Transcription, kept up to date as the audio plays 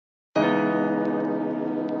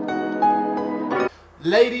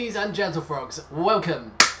Ladies and gentlefrogs,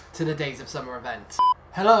 welcome to the Days of Summer event.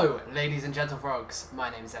 Hello, ladies and gentlefrogs. My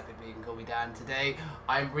name is Epic, but you can call me Dan. Today,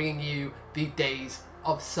 I'm bringing you the Days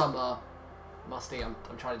of Summer. Musty, I'm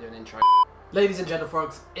trying to do an intro. Ladies and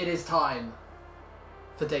gentlefrogs, it is time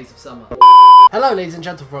for Days of Summer. Hello, ladies and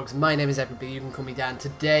gentlefrogs. My name is Epic, but you can call me Dan.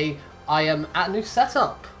 Today, I am at a new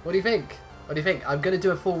setup. What do you think? What do you think? I'm going to do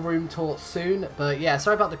a full room tour soon, but yeah,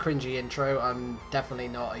 sorry about the cringy intro. I'm definitely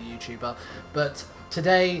not a YouTuber, but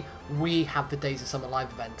today we have the Days of Summer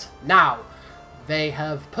live event. Now, they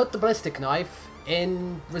have put the ballistic knife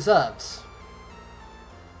in reserves.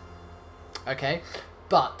 Okay,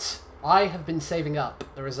 but I have been saving up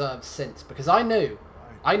the reserves since, because I knew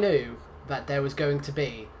that there was going to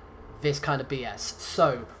be this kind of BS.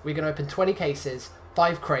 So, we're going to open 20 cases,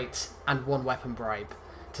 5 crates, and 1 weapon bribe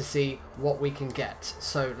to see what we can get.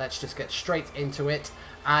 So let's just get straight into it.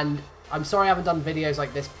 And I'm sorry I haven't done videos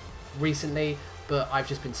like this recently, but I've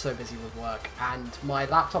just been so busy with work, and my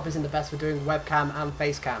laptop isn't the best for doing webcam and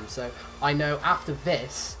facecam, so I know after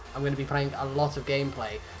this I'm going to be playing a lot of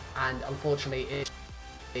gameplay, and unfortunately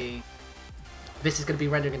this is going to be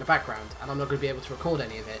rendering in the background, and I'm not going to be able to record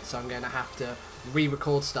any of it, so I'm going to have to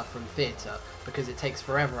re-record stuff from theatre, because it takes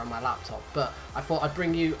forever on my laptop. But I thought I'd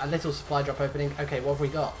bring you a little supply drop opening. Okay, what have we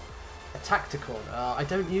got? A tactical. I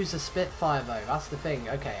don't use a Spitfire though, that's the thing.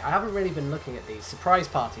 Okay, I haven't really been looking at these. Surprise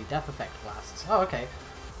party, death effect blasts. Oh, okay.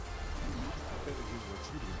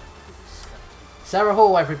 Sarah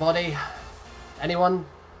Hall, everybody. Anyone?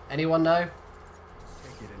 Anyone know?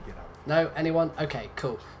 No? Anyone? Okay,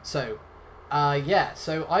 cool. So, yeah,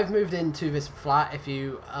 so I've moved into this flat. If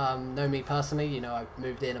you know me personally, you know I've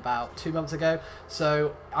moved in about 2 months ago.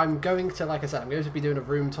 So I'm going to, like I said, I'm going to be doing a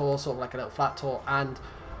room tour, sort of like a little flat tour, and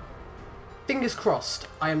fingers crossed,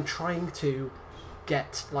 I am trying to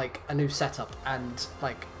get like a new setup and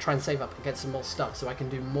like try and save up and get some more stuff so I can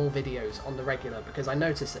do more videos on the regular, because I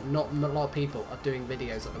noticed that not a lot of people are doing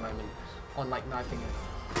videos at the moment on like knifing it.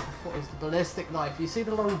 I thought it was the ballistic knife. You see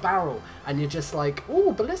the long barrel and you're just like,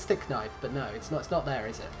 ooh, ballistic knife, but no, it's not there,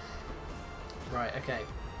 is it? Right, okay.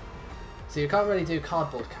 So you can't really do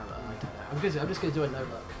cardboard camera. I don't know. I'm just gonna do a no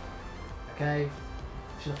look. Okay.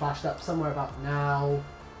 Should have flashed up somewhere about now.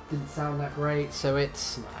 Didn't sound that great, so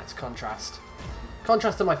it's contrast.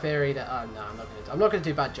 Contrast to my theory that no, I'm not gonna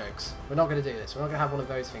do bad jokes. We're not gonna do this. We're not gonna have one of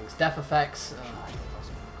those things. Death effects.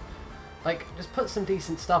 Like, just put some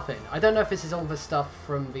decent stuff in. I don't know if this is all the stuff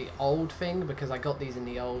from the old thing, because I got these in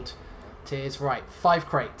the old tiers. Right, 5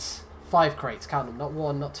 crates. 5 crates, count them. Not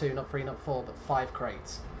 1, not 2, not 3, not 4, but 5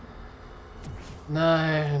 crates. No,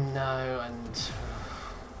 and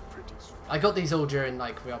I got these all during,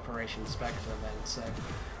 like, the Operation Spectre event, so,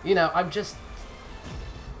 you know, I'm just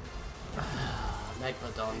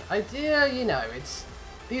Megalodon. Yeah, you know,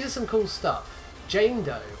 these are some cool stuff. Jane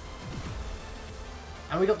Doe.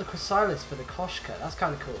 And we got the Chrysalis for the Koshka. That's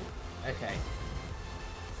kind of cool. Okay.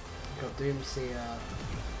 Got Doomseer.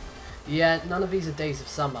 Yeah, none of these are Days of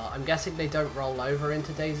Summer. I'm guessing they don't roll over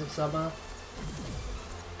into Days of Summer.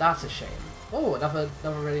 That's a shame. Oh, another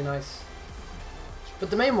really nice. But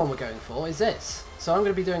the main one we're going for is this. So I'm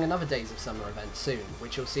going to be doing another Days of Summer event soon,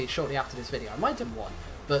 which you'll see shortly after this video. I might do one,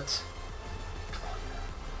 but come on.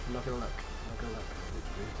 I'm not going to look. I'm not going to look.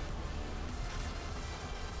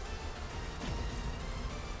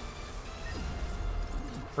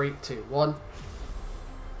 3, 2, 1.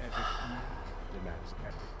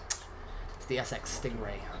 It's the S6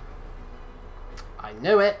 Stingray. I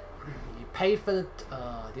knew it. You paid for the...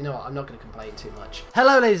 you know what? I'm not going to complain too much.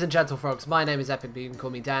 Hello, ladies and gentlefrogs. My name is Epic, but you can call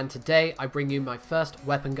me Dan. Today, I bring you my first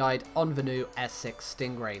weapon guide on the new S6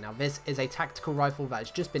 Stingray. Now, this is a tactical rifle that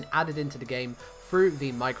has just been added into the game through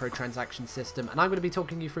the microtransaction system, and I'm going to be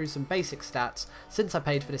talking you through some basic stats. Since I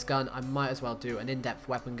paid for this gun, I might as well do an in-depth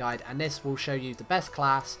weapon guide, and this will show you the best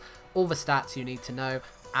class, all the stats you need to know,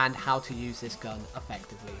 and how to use this gun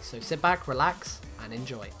effectively. So sit back, relax, and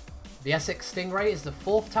enjoy. The S6 Stingray is the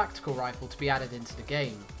 4th tactical rifle to be added into the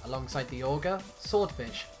game, alongside the Auger,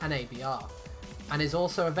 Swordfish, and ABR, and is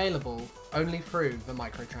also available only through the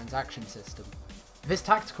microtransaction system. This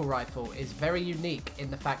tactical rifle is very unique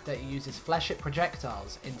in the fact that it uses flechette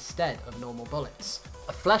projectiles instead of normal bullets.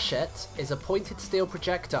 A flechette is a pointed steel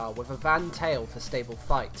projectile with a van tail for stable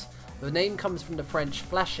fight. The name comes from the French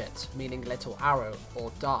flechette, meaning little arrow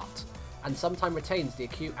or dart, and sometimes retains the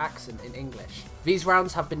acute accent in English. These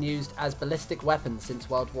rounds have been used as ballistic weapons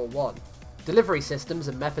since World War I. Delivery systems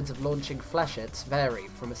and methods of launching flechettes vary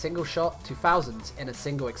from a single shot to thousands in a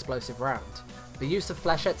single explosive round. The use of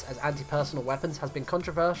flechettes as anti-personnel weapons has been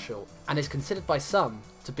controversial and is considered by some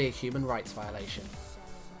to be a human rights violation.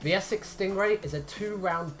 The S6 Stingray is a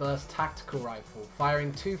 2-round burst tactical rifle,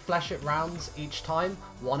 firing 2 flechette rounds each time,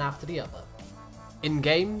 one after the other.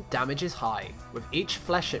 In-game, damage is high, with each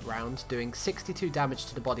flechette round doing 62 damage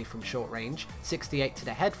to the body from short range, 68 to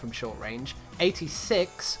the head from short range,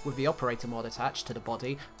 86 with the operator mod attached to the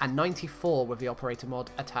body, and 94 with the operator mod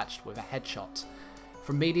attached with a headshot.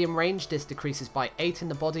 From medium range, this decreases by 8 in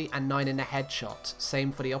the body and 9 in the headshot,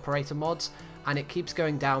 same for the operator mods, and it keeps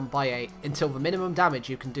going down by 8 until the minimum damage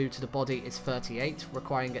you can do to the body is 38,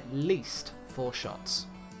 requiring at least 4 shots.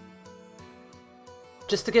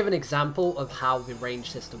 Just to give an example of how the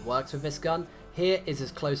range system works with this gun, here is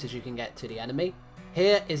as close as you can get to the enemy.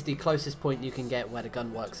 Here is the closest point you can get where the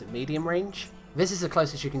gun works at medium range. This is the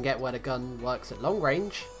closest you can get where the gun works at long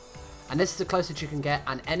range. And this is the closest you can get,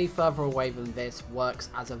 and any further away than this works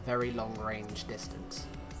as a very long range distance.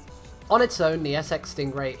 On its own, the S6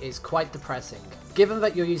 Stingray is quite depressing. Given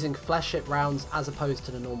that you're using flechette rounds as opposed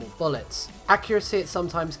to the normal bullets, accuracy it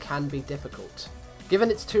sometimes can be difficult.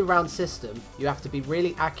 Given its 2-round system, you have to be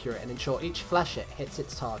really accurate and ensure each flechette hits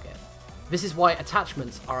its target. This is why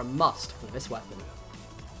attachments are a must for this weapon.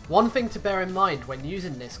 One thing to bear in mind when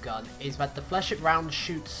using this gun is that the flechette rounds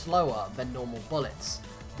shoot slower than normal bullets.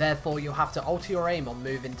 Therefore, you'll have to alter your aim on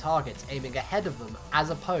moving targets, aiming ahead of them as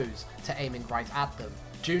opposed to aiming right at them.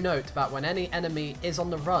 Do note that when any enemy is on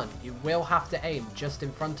the run, you will have to aim just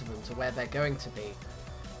in front of them to where they're going to be,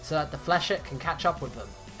 so that the flechette can catch up with them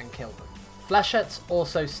and kill them. Flechettes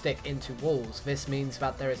also stick into walls. This means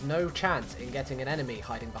that there is no chance in getting an enemy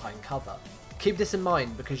hiding behind cover. Keep this in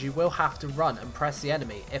mind because you will have to run and press the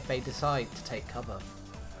enemy if they decide to take cover.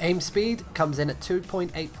 Aim speed comes in at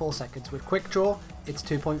 2.84 seconds. With quick draw, it's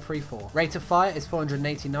 2.34. Rate of fire is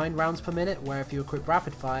 489 rounds per minute, where if you equip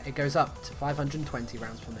rapid fire, it goes up to 520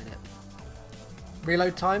 rounds per minute.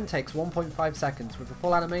 Reload time takes 1.5 seconds, with the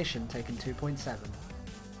full animation taking 2.7.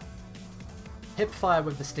 Hip fire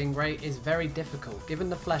with the Stingray is very difficult. Given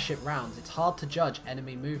the flechette rounds, it's hard to judge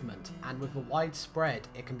enemy movement, and with the wide spread,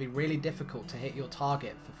 it can be really difficult to hit your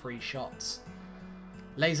target for 3 shots.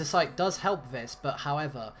 Laser sight does help this, but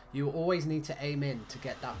however, you always need to aim in to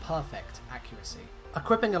get that perfect accuracy.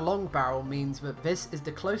 Equipping a long barrel means that this is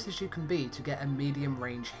the closest you can be to get a medium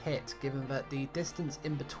range hit, given that the distance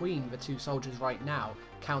in between the 2 soldiers right now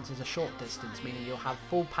counts as a short distance, meaning you'll have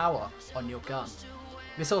full power on your gun.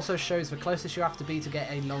 This also shows the closest you have to be to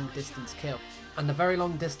get a long distance kill, and the very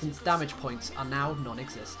long distance damage points are now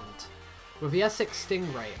non-existent. With the S6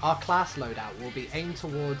 Stingray, our class loadout will be aimed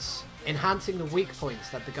towards enhancing the weak points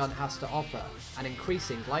that the gun has to offer and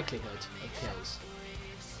increasing likelihood of kills.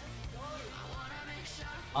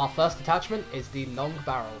 Our first attachment is the long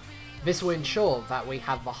barrel. This will ensure that we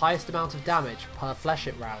have the highest amount of damage per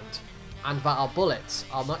flechette round, and that our bullets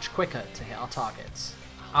are much quicker to hit our targets.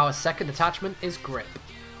 Our second attachment is grip.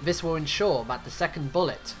 This will ensure that the second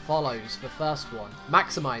bullet follows the first one,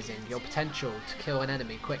 maximising your potential to kill an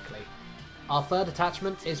enemy quickly. Our third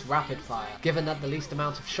attachment is rapid fire. Given that the least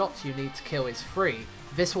amount of shots you need to kill is 3,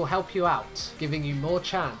 this will help you out, giving you more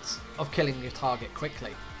chance of killing your target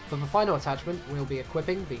quickly. For the final attachment, we'll be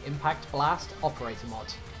equipping the Impact Blast Operator mod.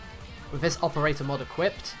 With this operator mod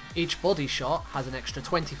equipped, each body shot has an extra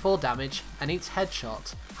 24 damage and each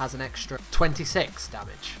headshot has an extra 26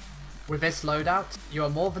 damage. With this loadout, you are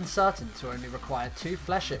more than certain to only require 2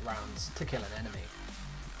 flechette rounds to kill an enemy.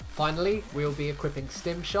 Finally, we will be equipping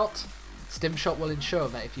Stim Shot. Stim Shot will ensure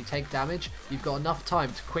that if you take damage, you've got enough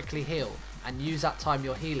time to quickly heal and use that time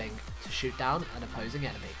you're healing to shoot down an opposing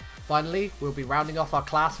enemy. Finally, we'll be rounding off our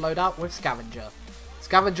class loadout with Scavenger.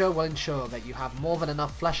 Scavenger will ensure that you have more than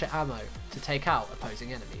enough flechette ammo to take out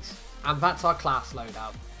opposing enemies. And that's our class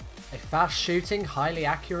loadout. A fast shooting, highly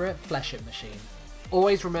accurate flechette machine.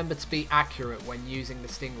 Always remember to be accurate when using the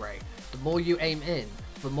Stingray. The more you aim in,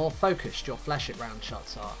 the more focused your flechette round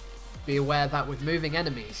shots are. Be aware that with moving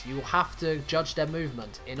enemies, you will have to judge their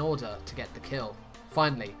movement in order to get the kill.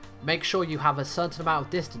 Finally, make sure you have a certain amount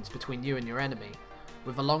of distance between you and your enemy.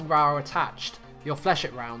 With a long barrel attached, your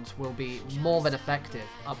flechette rounds will be more than effective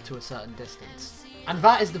up to a certain distance. And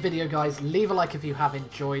that is the video, guys. Leave a like if you have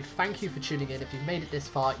enjoyed. Thank you for tuning in. If you've made it this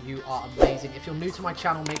far, you are amazing. If you're new to my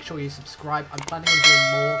channel, make sure you subscribe. I'm planning on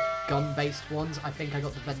doing more gun-based ones. I think I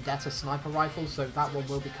got the Vendetta sniper rifle, so that one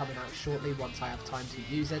will be coming out shortly once I have time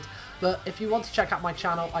to use it. But if you want to check out my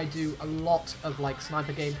channel, I do a lot of like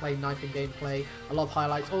sniper gameplay, knifing gameplay, a lot of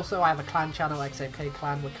highlights. Also, I have a clan channel, xAMK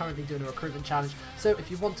clan. We're currently doing a recruitment challenge, so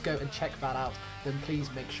if you want to go and check that out, then please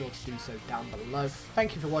make sure to do so down below.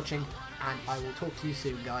 Thank you for watching, and I will talk to you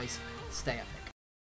soon, guys. Stay epic.